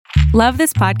Love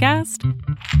this podcast?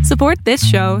 Support this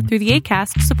show through the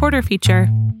Acast supporter feature.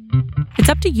 It's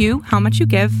up to you how much you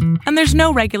give, and there's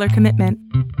no regular commitment.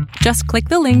 Just click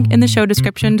the link in the show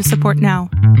description to support now.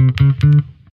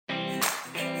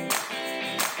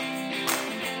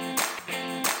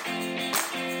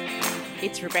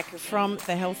 It's Rebecca from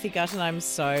The Healthy Gut, and I'm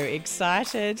so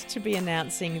excited to be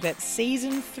announcing that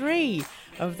Season 3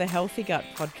 of The Healthy Gut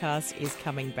podcast is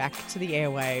coming back to the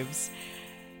airwaves.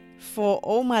 For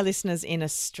all my listeners in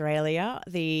Australia,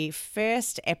 the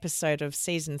first episode of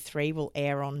Season 3 will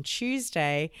air on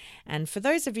Tuesday. And for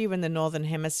those of you in the Northern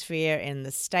Hemisphere, in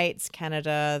the States,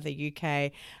 Canada, the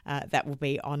UK, that will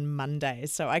be on Monday.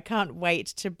 So I can't wait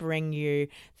to bring you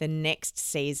the next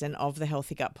season of the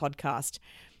Healthy Gut podcast.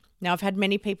 Now, I've had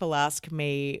many people ask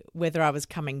me whether I was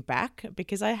coming back,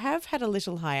 because I have had a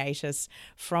little hiatus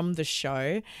from the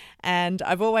show, and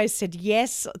I've always said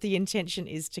yes, the intention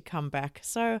is to come back.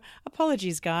 So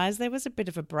apologies, guys. There was a bit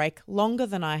of a break, longer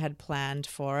than I had planned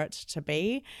for it to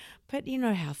be. But you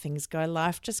know how things go.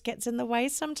 Life just gets in the way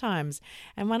sometimes.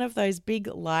 And one of those big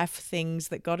life things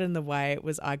that got in the way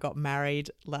was I got married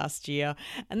last year.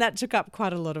 And that took up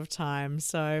quite a lot of time.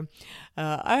 So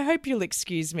I hope you'll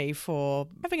excuse me for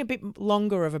having a bit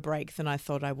longer of a break than I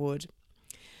thought I would.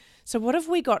 So what have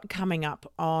we got coming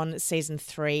up on Season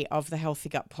 3 of the Healthy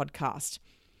Gut podcast?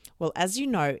 Well, as you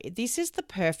know, this is the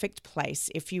perfect place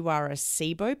if you are a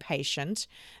SIBO patient,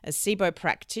 a SIBO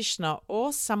practitioner,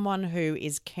 or someone who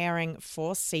is caring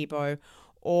for SIBO,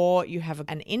 or you have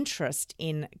an interest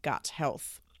in gut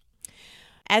health.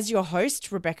 As your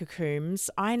host, Rebecca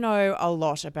Coombs, I know a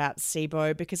lot about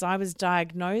SIBO because I was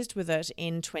diagnosed with it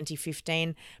in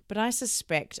 2015, but I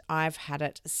suspect I've had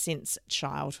it since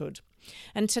childhood.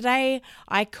 And today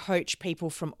I coach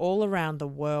people from all around the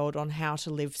world on how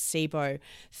to live SIBO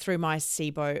through my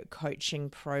SIBO coaching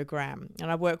program.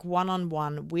 And I work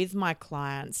one-on-one with my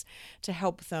clients to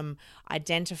help them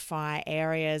identify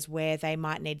areas where they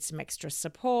might need some extra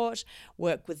support,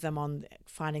 work with them on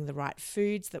finding the right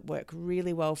foods that work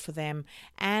really well for them,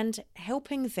 and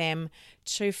helping them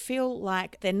to feel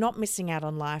like they're not missing out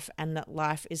on life and that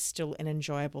life is still an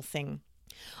enjoyable thing.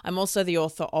 I'm also the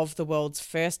author of the world's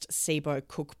first SIBO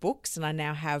cookbooks, and I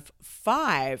now have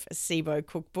 5 SIBO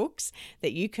cookbooks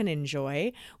that you can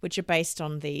enjoy, which are based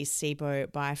on the SIBO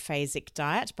biphasic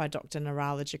diet by Dr.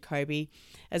 Narala Jacobi,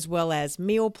 as well as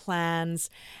meal plans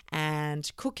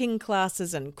and cooking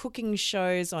classes and cooking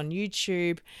shows on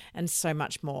YouTube and so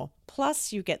much more.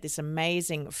 Plus, you get this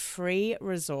amazing free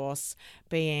resource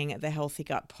being the Healthy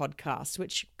Gut podcast,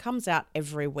 which comes out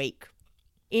every week.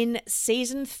 In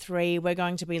Season 3, we're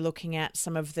going to be looking at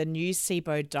some of the new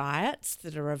SIBO diets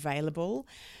that are available,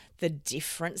 the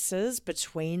differences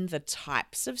between the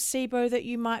types of SIBO that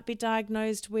you might be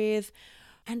diagnosed with,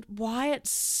 and why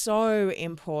it's so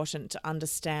important to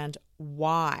understand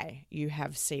why you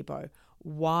have SIBO,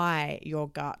 why your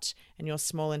gut and your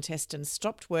small intestine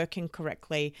stopped working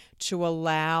correctly to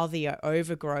allow the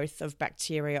overgrowth of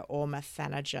bacteria or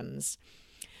methanogens.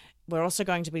 We're also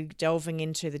going to be delving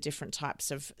into the different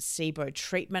types of SIBO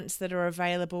treatments that are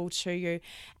available to you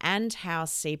and how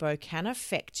SIBO can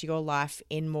affect your life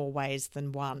in more ways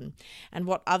than one, and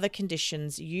what other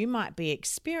conditions you might be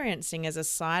experiencing as a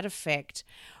side effect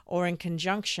or in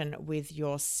conjunction with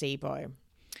your SIBO.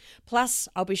 Plus,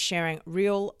 I'll be sharing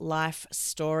real-life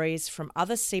stories from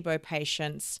other SIBO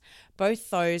patients, both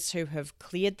those who have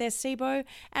cleared their SIBO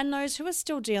and those who are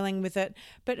still dealing with it,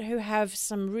 but who have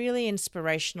some really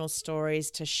inspirational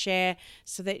stories to share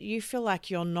so that you feel like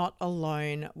you're not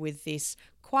alone with this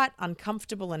quite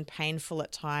uncomfortable and painful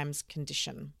at times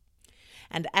condition.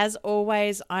 And as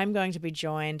always, I'm going to be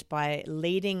joined by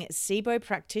leading SIBO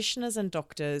practitioners and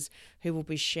doctors who will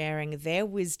be sharing their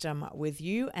wisdom with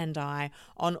you and I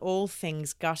on all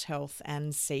things gut health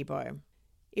and SIBO.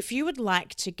 If you would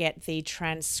like to get the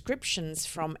transcriptions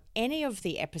from any of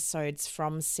the episodes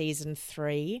from Season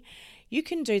 3, you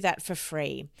can do that for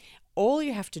free. All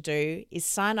you have to do is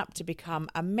sign up to become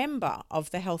a member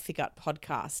of the Healthy Gut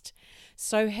podcast.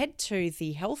 So head to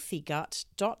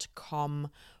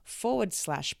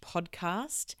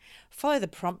thehealthygut.com/podcast, follow the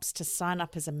prompts to sign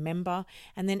up as a member,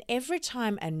 and then every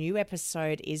time a new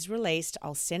episode is released,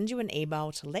 I'll send you an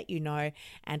email to let you know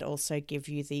and also give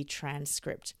you the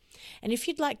transcript. And if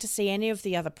you'd like to see any of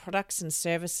the other products and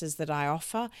services that I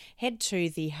offer, head to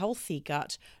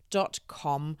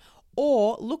thehealthygut.com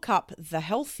or look up The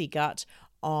Healthy Gut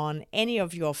on any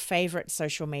of your favorite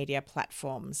social media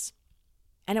platforms.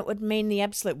 And it would mean the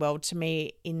absolute world to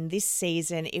me in this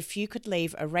season if you could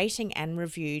leave a rating and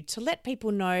review to let people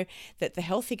know that the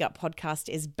Healthy Gut podcast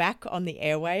is back on the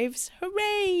airwaves.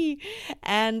 Hooray!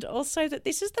 And also that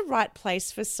this is the right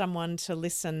place for someone to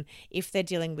listen if they're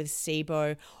dealing with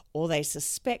SIBO or they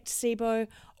suspect SIBO,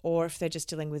 or if they're just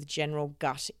dealing with general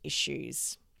gut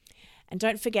issues. And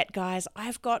don't forget, guys,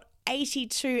 I've got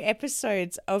 82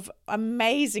 episodes of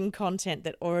amazing content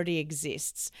that already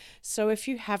exists. So if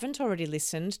you haven't already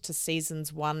listened to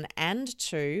seasons 1 and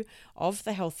 2 of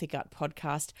the Healthy Gut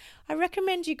podcast, I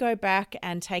recommend you go back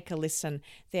and take a listen.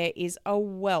 There is a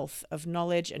wealth of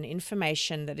knowledge and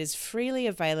information that is freely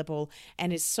available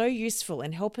and is so useful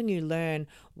in helping you learn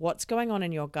what's going on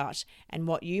in your gut and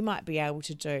what you might be able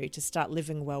to do to start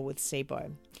living well with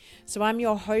SIBO. So I'm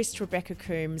your host, Rebecca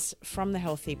Coombs from the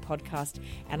Healthy Podcast,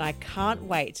 and I can't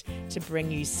wait to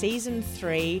bring you season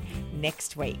 3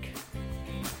 next week.